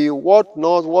 we wot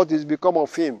not what is become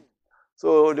of him.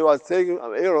 So they were saying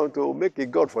Aaron to make a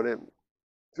God for them.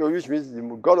 So which means the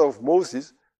God of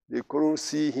Moses, they couldn't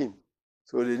see him.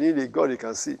 So they need a God they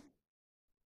can see.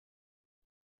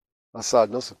 That's sad,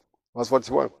 no? Verse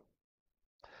 41.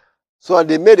 So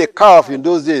they made a calf in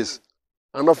those days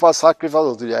and offered sacrifice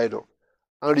unto the idol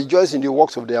and rejoiced in the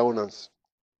works of their own hands.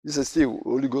 This is still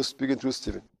Holy Ghost speaking through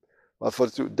Stephen. Verse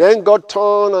 42. Then God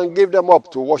turned and gave them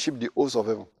up to worship the hosts of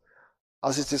heaven,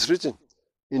 as it is written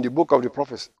in the book of the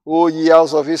prophets. O ye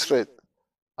house of Israel,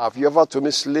 have you ever to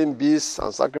me slain beasts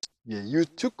and sacrificed? Yeah, you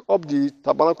took up the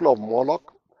tabernacle of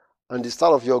Moloch and the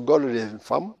star of your god the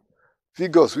infam,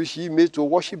 figures which ye made to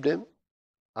worship them.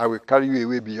 I will carry you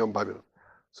away beyond Babylon.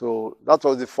 So that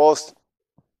was the first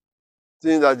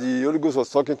thing that the Holy Ghost was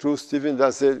talking through Stephen,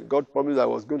 that said God promised I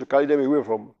was going to carry them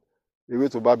away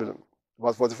to Babylon.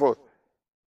 Verse 44.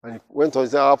 And he went on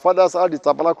and said, our fathers had the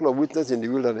tabernacle of witness in the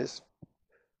wilderness,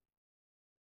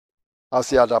 as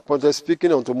he had appointed,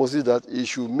 speaking unto Moses that he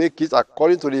should make it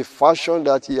according to the fashion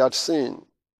that he had seen,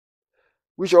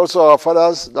 which also our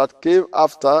fathers that came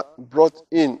after brought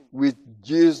in with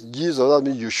Jesus, that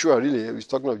means Joshua, really, he's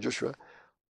talking of Joshua,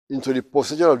 into the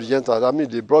possession of the Gentiles. That means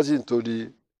they brought it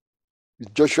into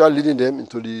with Joshua leading them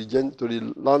into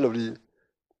the land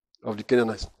of the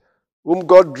Canaanites, whom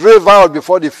God drave out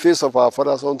before the face of our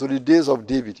fathers unto the days of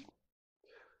David,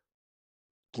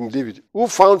 King David, who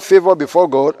found favor before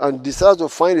God and desired to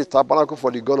find a tabernacle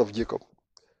for the God of Jacob.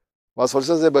 Verse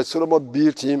 47 says, but Solomon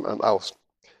built him an house.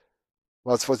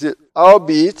 Verse 48,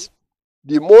 howbeit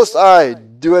the Most High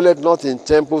dwelleth not in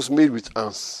temples made with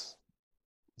hands.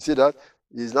 You see that?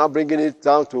 He's now bringing it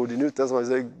down to the New Testament.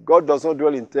 He says, God does not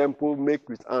dwell in temple made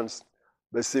with hands.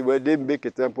 But see, where they make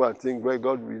a temple and think, well,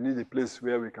 God, we need a place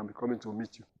where we can be coming to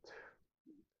meet you.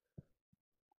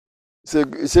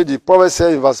 He said, the prophet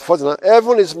said in verse 49,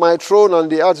 heaven is my throne and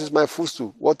the earth is my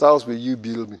footstool. What house will you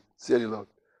build me? Said the Lord.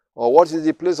 Or what is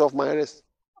the place of my rest?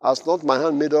 Has not my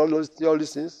hand made all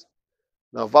these things?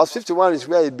 Now, verse 51 is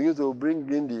where he begins to bring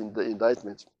in the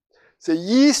indictment. Say,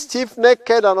 ye stiff-necked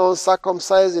and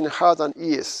uncircumcised in heart and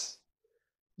ears,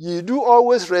 ye do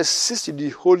always resist the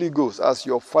Holy Ghost, as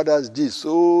your fathers did,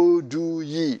 so do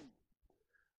ye.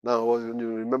 Now,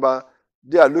 you remember,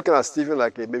 they are looking at Stephen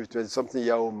like a maybe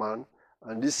 20-something-year-old man,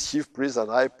 and this chief priest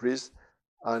and high priest,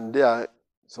 and they are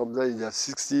sometimes in their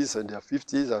 60s and their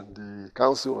 50s, and the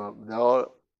council, they are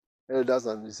all elders,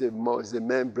 and he said, it's a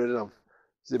man, brethren,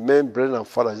 and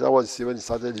fathers. That was when he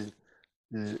started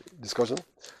the discussion,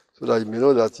 so that you may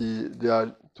know that they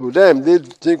are, to them, they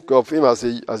think of him as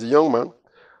a young man,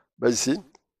 but you see,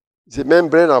 it's a man,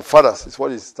 brethren, and fathers. It's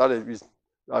what he started with.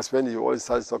 That's when he always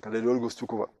started talking, and the Holy Ghost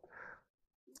took over.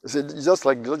 He said, just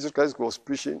like Jesus Christ was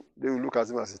preaching, they will look at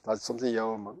him as a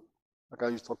something-year-old man. How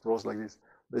can you talk to us like this?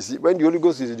 But see, when the Holy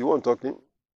Ghost is the one talking,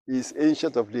 he is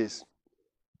ancient of days.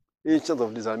 Ancient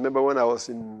of days. I remember when I was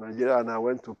in Nigeria and I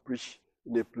went to preach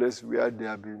in a place where there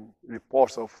have been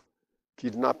reports of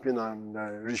kidnapping and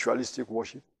ritualistic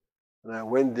worship. And I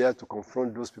went there to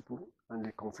confront those people, and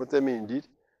they confronted me indeed.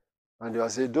 And they were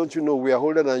saying, don't you know we are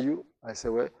older than you? I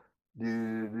said, well,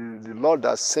 the Lord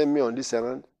that sent me on this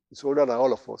errand is older than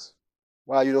all of us.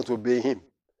 Why are you not obeying him?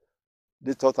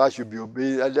 They thought I should be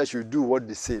obeying, I should do what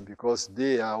they say, because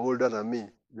they are older than me.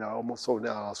 They are almost so, they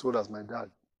are as old as my dad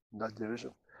in that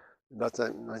generation. In that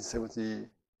time,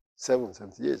 1977,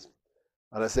 78.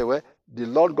 And I said, well, the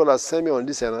Lord God has sent me on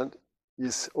this errand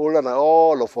is older than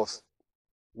all of us.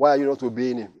 Why are you not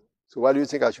obeying him? So why do you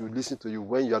think I should listen to you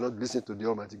when you are not listening to the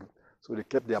Almighty God? So they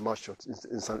kept their mouth shut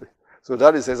instantly. So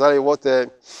that is exactly what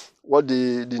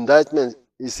the indictment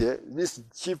is here. This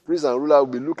chief priest and ruler will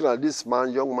be looking at this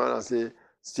man, young man, and say,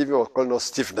 Stephen was calling us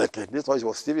stiff-necked. This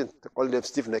was Stephen calling them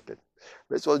stiff-necked.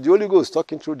 But it was the Holy Ghost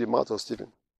talking through the mouth of Stephen.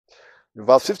 In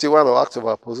verse 51 of Acts of the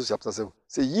Apostles, chapter 7,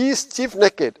 say, ye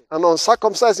stiff-necked and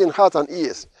uncircumcised in heart and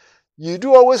ears, ye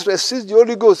do always resist the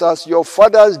Holy Ghost, as your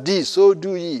fathers did, so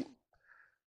do ye.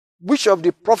 which of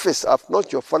the prophets have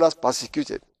not your fathers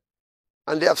persecuted?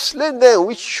 And they have slain them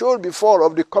which showed before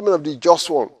of the coming of the just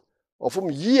one, of whom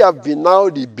ye have been now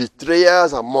the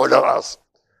betrayers and murderers.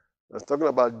 I'm talking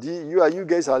about you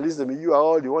guys are listening to me. You are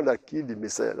all the one that killed the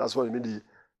Messiah. That's what I mean, the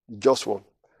just one.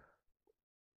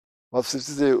 Verse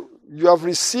 60 says, you have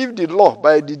received the law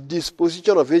by the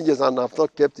disposition of angels and have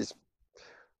not kept it.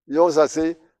 You know what I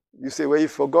say? You say, well,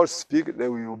 if God speak,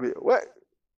 then we obey. Well,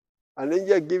 an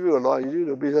angel give you a law, you didn't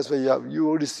obey. That's why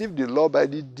you received the law by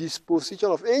the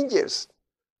disposition of angels,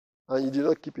 and you did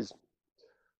not keep it.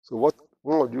 So what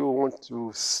one of you want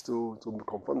to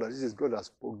confirm that this is God that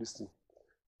spoke this thing,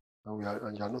 and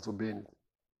you are not obeying it.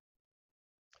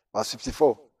 Verse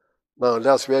 54. Now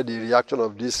that's where the reaction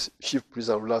of these chief priests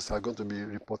and rulers are going to be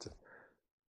reported.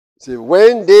 See,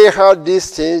 when they heard these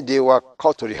things, they were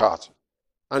cut to the heart,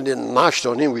 and they gnashed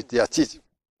on him with their teeth.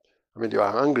 I mean, they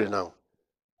were angry now.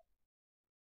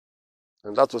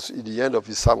 And that was the end of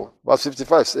his sermon. Verse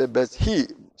 55 says, but he,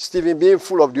 Stephen, being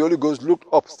full of the Holy Ghost, looked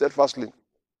up steadfastly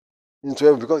into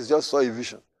heaven, because he just saw a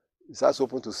vision. His eyes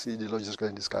opened to see the Lord Jesus Christ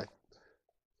in the sky.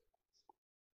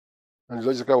 And the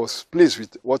Lord Jesus Christ was pleased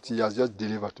with what he has just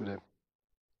delivered to them.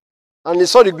 And he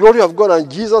saw the glory of God and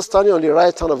Jesus standing on the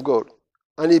right hand of God.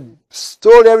 And he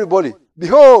told everybody,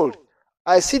 behold,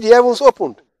 I see the heavens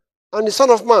opened, and the Son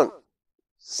of Man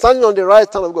standing on the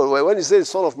right hand of God. When he said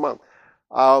Son of Man,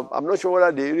 I'm not sure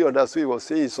whether they really understood he was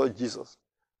saying he saw Jesus,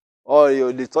 or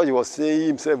they thought he was saying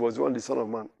himself was one the Son of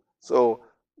Man. So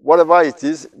whatever it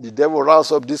is, the devil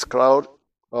roused up this crowd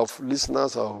of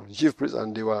listeners of chief priests,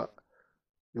 and they were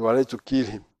ready to kill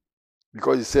him,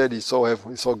 because he said he saw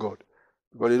heaven, he saw God.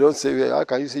 But they don't say, how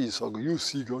can you say you saw God? You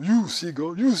see God, you see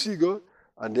God, you see God.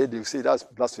 And then they say that's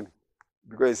blasphemy.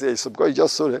 Because he says, because he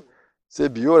just saw them, say,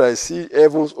 behold, I see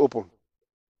heavens open,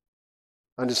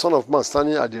 and the Son of Man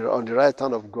standing on the right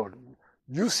hand of God.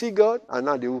 You see God, and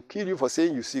now they will kill you for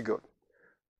saying you see God.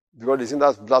 Because they think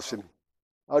that's blasphemy.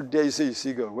 How dare you say you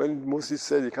see God? When Moses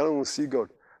said you cannot even see God.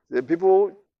 The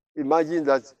people imagine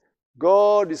that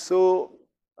God is so,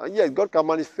 and yes, God can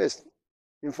manifest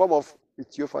in form of a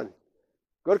theophany.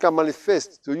 God can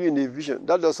manifest to you in a vision.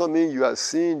 That doesn't mean you are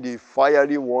seeing the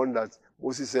fiery one that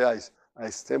Moses said, I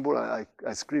stumbled and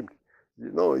I screamed.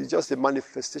 No, it's just a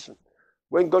manifestation.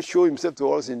 When God showed himself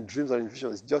to us in dreams and in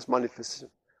visions, it's just manifestation.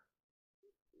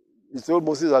 He told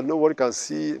Moses that nobody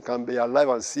can be alive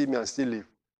and see me and still live.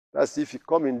 That's if he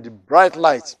come in the bright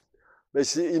light. But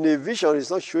see, in a vision,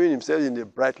 he's not showing himself in the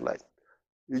bright light.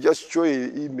 He just show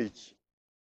an image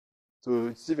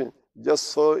to Stephen. He just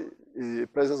saw a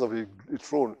presence of a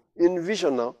throne. In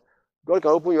vision now, God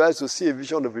can open your eyes to see a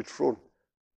vision of a throne.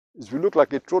 It will look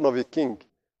like a throne of a king.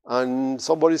 And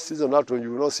somebody sits on that throne,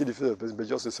 you will not see the face of the person, but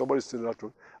just somebody sits on that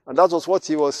throne. And that was what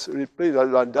he was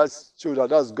replaying, and that showed that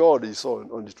that's God he saw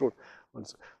on the throne.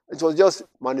 It was just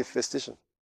manifestation.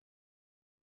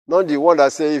 Not the one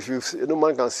that says, if no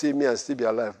man can see me and still be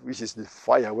alive, which is the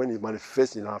fire when it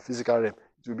manifests in our physical realm.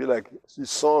 It will be like the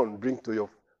sun bring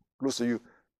close to you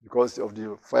because of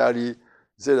the fiery, he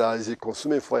said that it's a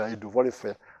consuming fire, a devouring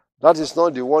fire. That is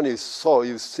not the one he saw.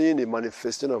 He was seeing the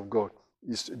manifestation of God.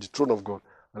 It's the throne of God.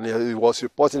 And he was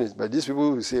reporting it. But these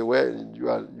people will say, well, you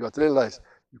are telling lies.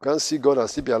 You can't see God and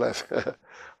still be alive.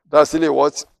 That's really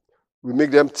what we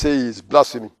make them say is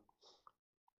blasphemy.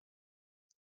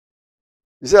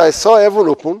 He said, I saw heaven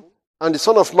open, and the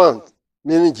Son of Man,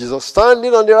 meaning Jesus,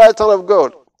 standing on the right hand of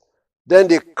God. Then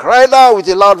they cried out with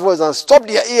a loud voice and stopped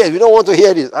their ears. We don't want to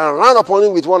hear this. And ran upon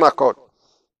him with one accord.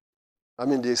 I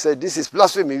mean, they said, this is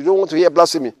blasphemy. You don't want to hear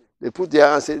blasphemy. They put their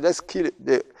hands and said, let's kill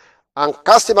it. And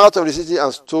cast him out of the city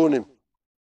and stone him.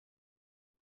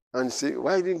 And you say,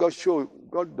 why didn't God show?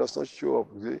 God does not show up.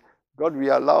 God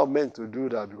will allow men to do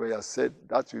that because he has said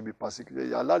that will be persecuted.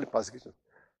 He allowed the persecution.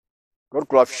 God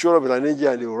could have shown up in an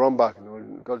angel and they will run back.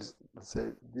 God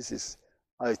said, this is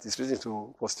how it is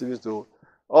written for Stephen to.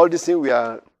 All these things we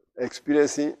are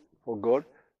experiencing for God,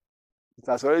 it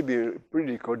has already been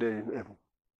pre-recorded in heaven.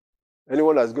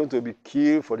 Anyone that's going to be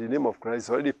killed for the name of Christ is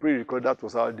already pre-recorded. That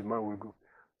was how the man will go.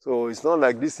 So it's not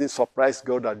like this thing surprised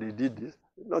God that they did this.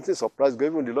 Nothing surprised God.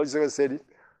 Even the Lord Jesus said it.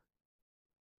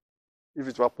 If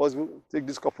it were possible, take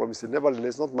this cup from me. He said,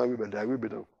 nevertheless, not my will, but thy will be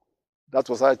done. That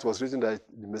was how it was written that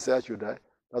the Messiah should die.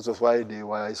 That was why they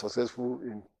were successful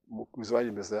in crucifying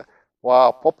the Messiah. For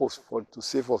our purpose, to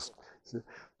save us. See,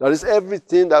 that is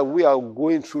everything that we are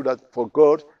going through that for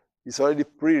God is already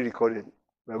pre-recorded.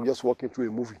 We're just walking through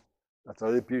a movie that's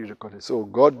already pre-recorded. So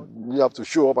God, you have to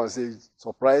show up and say,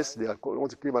 surprise, they want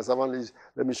to kill my servant,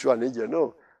 let me show an angel.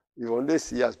 No. If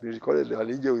unless he has been recorded, an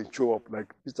angel will show up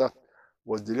like Peter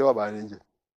was delivered by an angel.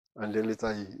 and then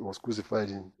later he was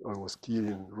crucified or was killed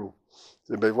in Rome.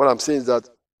 So, but what I'm saying is that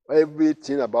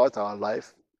everything about our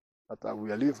life that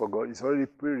we are living for God is already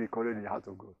pre-recorded in the heart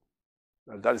of God.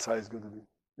 And that is how it's going to be.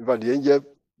 In fact, the angel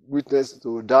witnessed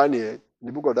to Daniel, in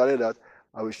the book of Daniel, that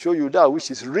I will show you that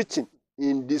which is written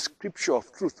in the scripture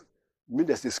of truth. I mean,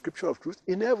 there's a scripture of truth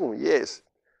in heaven, yes.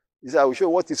 He said, I will show you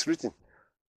what is written.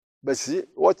 But see,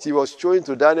 what he was showing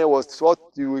to Daniel was what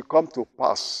will come to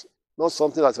pass, not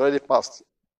something that's already passed.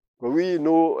 But we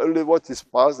know only what is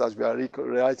past as we are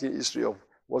rewriting history of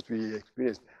what we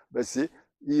experienced. But see,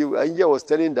 the angel was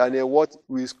telling Daniel what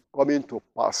is coming to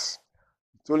pass.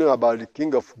 He told him about the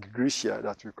king of Grecia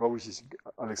that will come, which is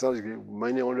Alexander,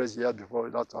 many hundreds years before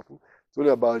that happened. He told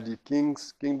him about the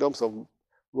kingdoms of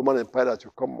Roman Empire that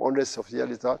will come hundreds of years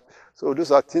later. So those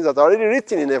are things that are already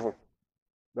written in heaven.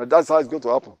 But that's how it's going to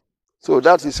happen. So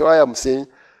that is why I'm saying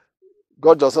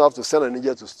God doesn't have to send an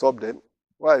angel to stop them.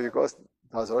 Why? Because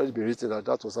it has already been written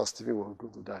that was how Stephen was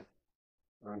going to die.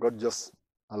 And God just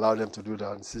allowed them to do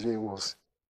that. And Stephen was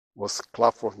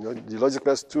clapped for. You know, the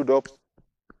logical stood up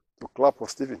to clap for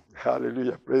Stephen.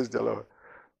 Hallelujah. Praise the Lord.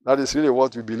 That is really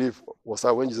what we believe was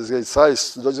that when Jesus said,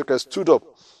 his logical stood up.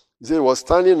 He said he was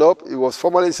standing up. He was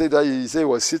formally said that he said he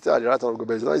was seated at the right hand of God.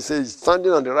 But now he said he's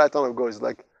standing on the right hand of God. It's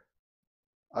like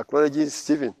acknowledging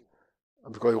Stephen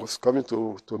because he was coming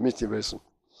to meet him very soon.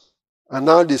 And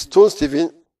now they stoned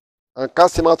Stephen and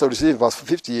cast him out of the city, verse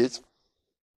 58.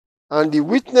 And the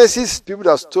witnesses, people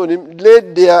that stoned him,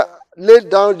 laid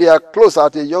down their clothes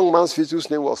at a young man's feet whose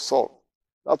name was Saul.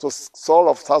 That was Saul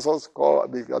of Tarsus,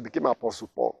 that became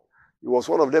Apostle Paul. He was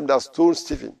one of them that stoned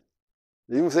Stephen.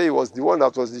 They even say he was the one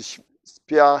that was the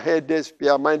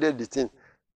spear-minded the thing.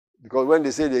 Because when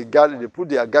they say they put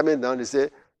their garment down, they say,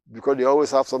 because they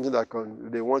always have something that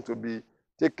they want to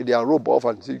take their robe off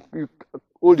and say,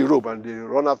 hold the robe, and they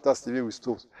run after Stephen with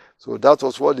stones. So that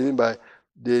was what they mean by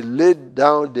they laid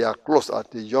down their clothes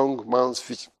at the young man's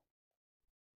feet,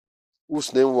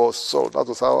 whose name was Saul. That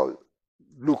was how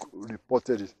Luke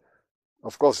reported it.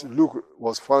 Of course, Luke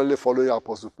was finally following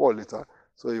Apostle Paul later.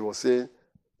 So he was saying,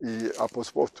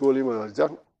 Apostle Paul told him,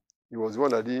 he was the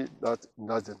one that did that in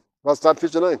that day. Verse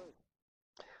 59.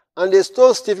 And they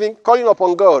stoned Stephen, calling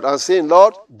upon God and saying,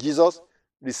 Lord Jesus,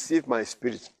 receive my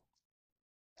spirit.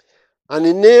 And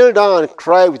he knelt down and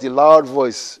cried with a loud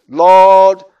voice,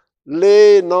 Lord,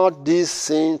 lay not this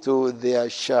sin to their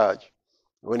charge.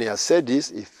 When he had said this,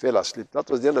 he fell asleep. That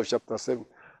was the end of chapter 7.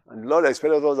 And the Lord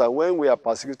expected us that when we are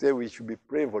persecuted, we should be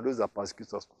praying for those that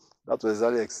persecute us. That was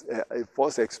exactly a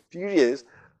first experience,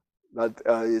 that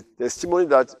a testimony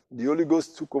that the Holy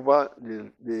Ghost took over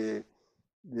the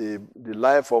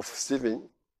life of Stephen,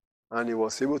 and he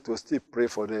was able to still pray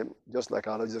for them, just like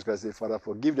our Lord Jesus Christ said, Father,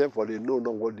 forgive them, for they know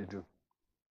not what they do.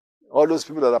 All those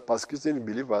people that are persecuting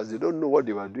believers, they don't know what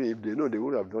they were doing. If they know, they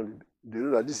would have done it. They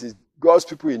know that this is God's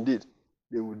people indeed.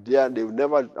 They would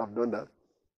never have done that.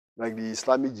 Like the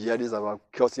Islamic jihadists that were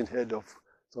cutting head of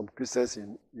some Christians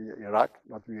in Iraq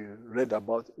that we read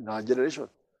about in our generation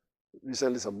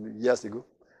recently, some years ago.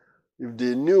 If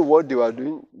they knew what they were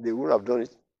doing, they would have done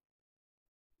it.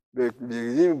 They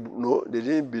didn't know, they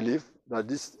didn't believe that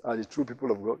these are the true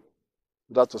people of God.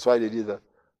 That was why they did that.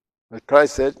 But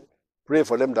Christ said, pray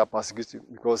for them that persecute you.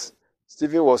 Because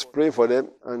Stephen was praying for them,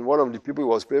 and one of the people he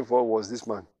was praying for was this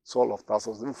man, Saul of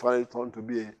Tarsus, who finally turned to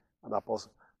be an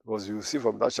apostle. Because you see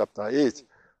from that chapter 8,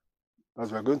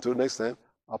 as we're going to next time,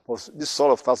 this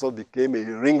Saul of Tarsus became a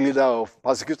ringleader of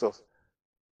persecutors.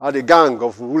 Had a gang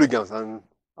of hooligans and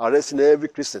arresting every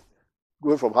Christian,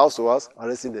 going from house to house,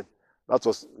 arresting them. That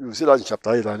was, you see that in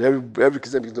chapter 8, and every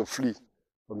Christian began to flee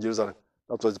from Jerusalem.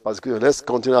 That was the persecution. Let's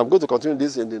continue. I'm going to continue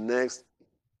this in the next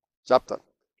chapter.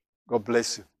 God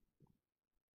bless you.